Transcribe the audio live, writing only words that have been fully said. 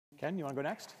Ken, you want to go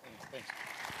next? Thanks.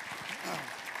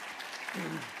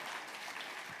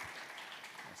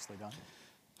 Nicely done.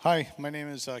 Hi, my name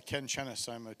is Ken Chenis.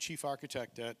 I'm a chief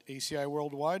architect at ACI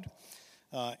Worldwide.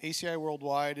 ACI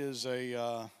Worldwide is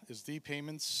the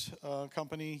payments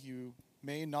company. You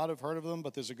may not have heard of them,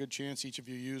 but there's a good chance each of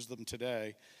you used them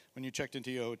today when you checked into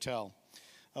your hotel.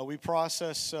 We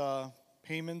process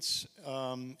payments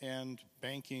and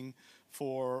banking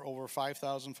for over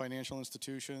 5,000 financial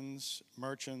institutions,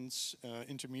 merchants,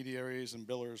 intermediaries, and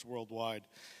billers worldwide.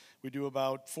 We do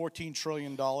about $14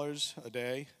 trillion a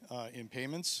day in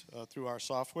payments through our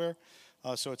software,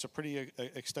 so it's a pretty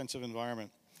extensive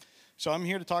environment. So I'm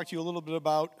here to talk to you a little bit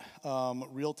about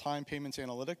real-time payments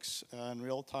analytics and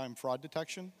real-time fraud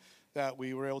detection that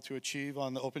we were able to achieve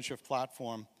on the OpenShift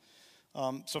platform.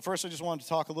 So first I just wanted to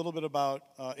talk a little bit about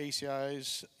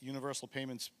ACI's Universal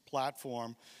Payments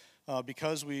Platform.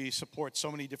 Because we support so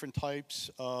many different types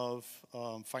of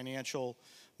financial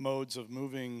modes of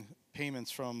moving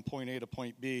payments from point A to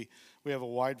point B, we have a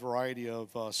wide variety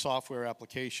of software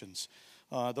applications.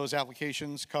 Those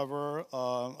applications cover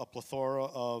a plethora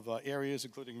of areas,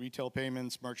 including retail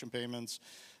payments, merchant payments,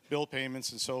 bill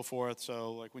payments, and so forth.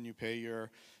 So like when you pay your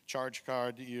charge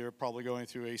card, you're probably going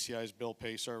through ACI's bill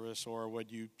pay service, or when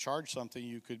you charge something,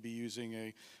 you could be using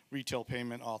a retail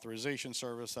payment authorization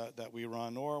service that we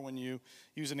run, or when you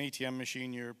use an ATM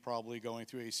machine, you're probably going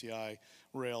through ACI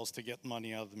rails to get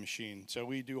money out of the machine. So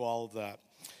we do all of that.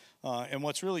 And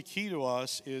what's really key to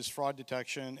us is fraud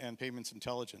detection and payments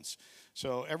intelligence.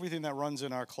 So everything that runs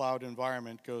in our cloud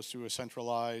environment goes through a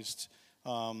centralized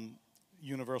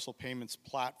Universal Payments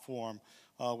Platform,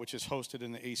 which is hosted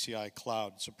in the ACI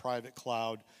cloud. It's a private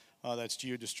cloud that's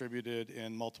geo-distributed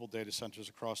in multiple data centers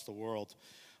across the world.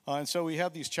 And so we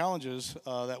have these challenges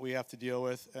that we have to deal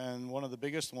with, and one of the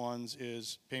biggest ones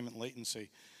is payment latency.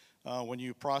 When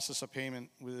you process a payment,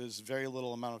 there's very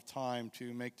little amount of time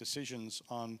to make decisions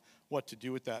on what to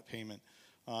do with that payment.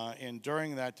 And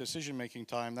during that decision-making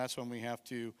time, that's when we have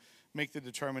to make the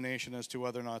determination as to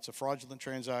whether or not it's a fraudulent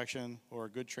transaction or a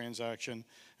good transaction,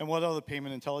 and what other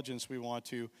payment intelligence we want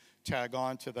to tag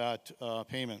on to that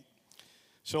payment.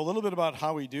 So a little bit about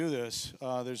how we do this.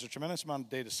 There's a tremendous amount of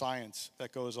data science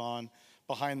that goes on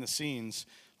behind the scenes,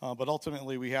 but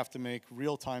ultimately we have to make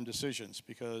real-time decisions,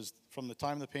 because from the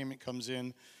time the payment comes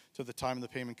in to the time the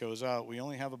payment goes out, we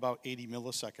only have about 80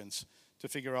 milliseconds to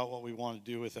figure out what we want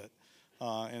to do with it.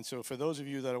 And so for those of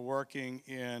you that are working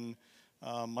in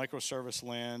microservice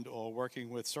land or working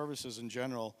with services in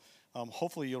general,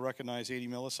 hopefully you'll recognize 80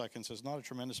 milliseconds as not a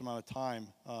tremendous amount of time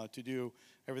to do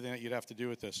everything that you'd have to do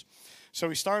with this. So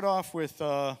we start off with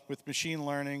machine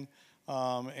learning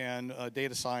and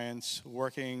data science,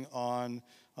 working on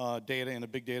data in a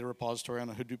big data repository on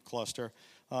a Hadoop cluster.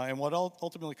 And what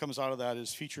ultimately comes out of that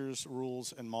is features,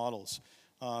 rules, and models.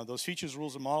 Those features,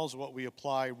 rules, and models are what we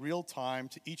apply real time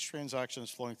to each transaction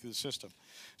that's flowing through the system.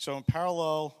 So in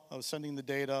parallel of sending the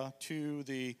data to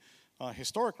the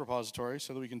historic repository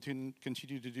so that we can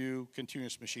continue to do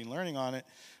continuous machine learning on it,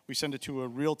 we send it to a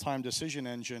real-time decision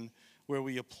engine where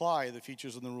we apply the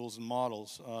features and the rules and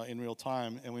models in real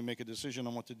time, and we make a decision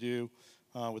on what to do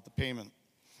with the payment.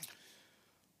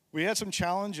 We had some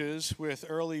challenges with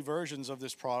early versions of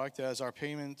this product as our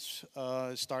payments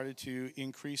started to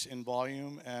increase in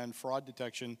volume and fraud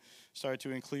detection started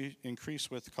to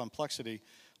increase with complexity.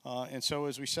 And so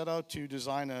as we set out to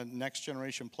design a next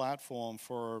generation platform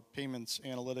for payments,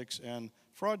 analytics, and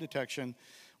fraud detection,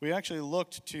 we actually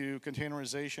looked to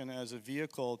containerization as a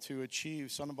vehicle to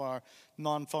achieve some of our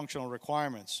non-functional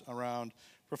requirements around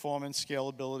performance,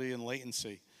 scalability, and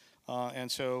latency.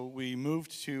 And so we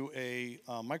moved to a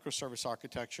microservice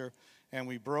architecture, and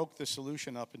we broke the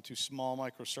solution up into small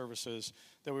microservices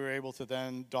that we were able to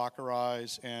then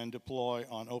Dockerize and deploy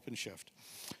on OpenShift.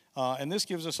 And this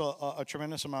gives us a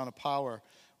tremendous amount of power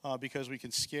because we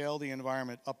can scale the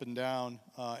environment up and down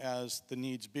as the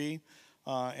needs be,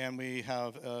 and we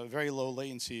have very low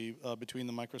latency between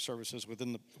the microservices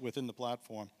within the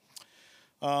platform.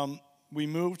 We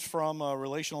moved from a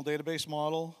relational database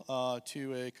model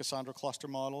to a Cassandra cluster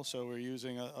model. So we're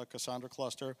using a Cassandra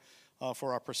cluster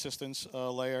for our persistence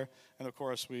layer. And of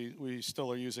course, we still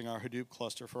are using our Hadoop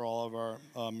cluster for all of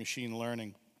our machine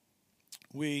learning.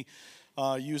 We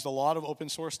used a lot of open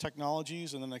source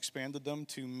technologies and then expanded them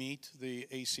to meet the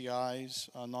ACI's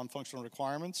non-functional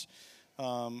requirements.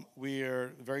 We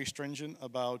are very stringent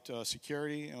about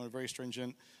security, and we're very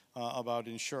stringent about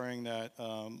ensuring that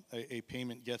a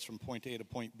payment gets from point A to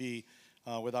point B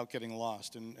without getting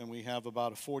lost. And we have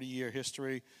about a 40-year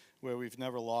history where we've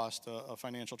never lost a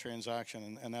financial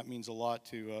transaction, and that means a lot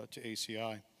to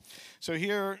ACI. So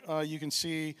here you can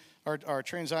see our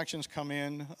transactions come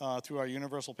in through our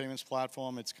universal payments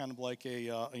platform. It's kind of like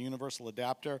a universal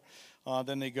adapter.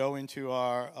 Then they go into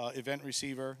our event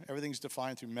receiver. Everything's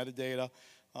defined through metadata.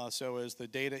 So as the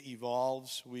data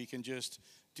evolves, we can just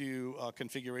do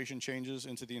configuration changes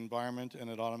into the environment, and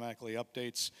it automatically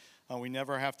updates. We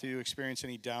never have to experience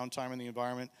any downtime in the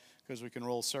environment because we can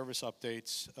roll service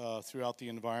updates throughout the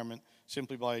environment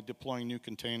simply by deploying new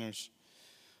containers.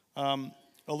 A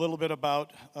little bit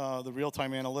about the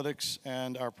real-time analytics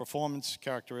and our performance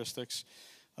characteristics.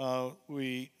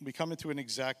 We come into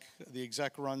the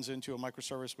exec runs into a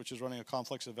microservice which is running a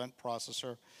complex event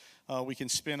processor. We can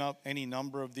spin up any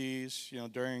number of these.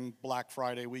 During Black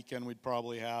Friday weekend, we'd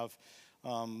probably have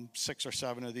 6 or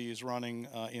 7 of these running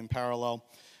in parallel.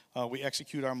 We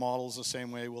execute our models the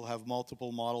same way. We'll have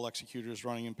multiple model executors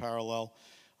running in parallel.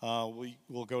 We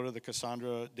will go to the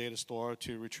Cassandra data store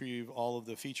to retrieve all of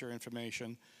the feature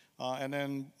information, and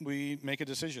then we make a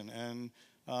decision. And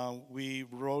we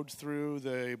rode through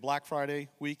the Black Friday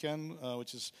weekend,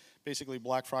 which is basically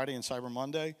Black Friday and Cyber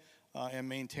Monday, and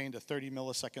maintained a 30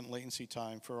 millisecond latency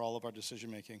time for all of our decision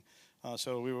making.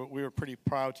 So we were pretty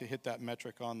proud to hit that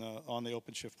metric on the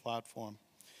OpenShift platform.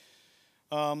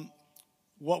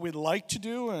 What we'd like to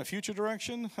do in a future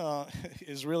direction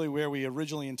is really where we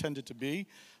originally intended to be,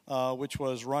 which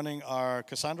was running our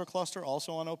Cassandra cluster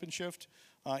also on OpenShift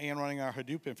and running our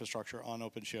Hadoop infrastructure on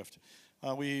OpenShift.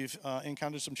 We've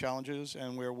encountered some challenges,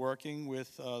 and we're working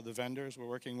with the vendors. We're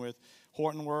working with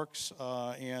Hortonworks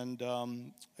and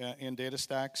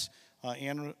DataStax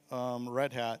and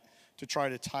Red Hat to try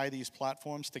to tie these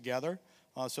platforms together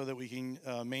so that we can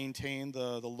maintain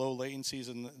the low latencies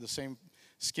and the same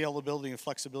scalability and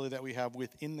flexibility that we have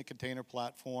within the container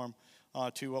platform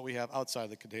to what we have outside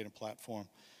the container platform.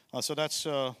 So that's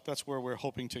where we're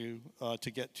hoping to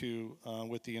get to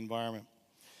with the environment.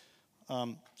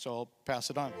 So I'll pass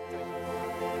it on.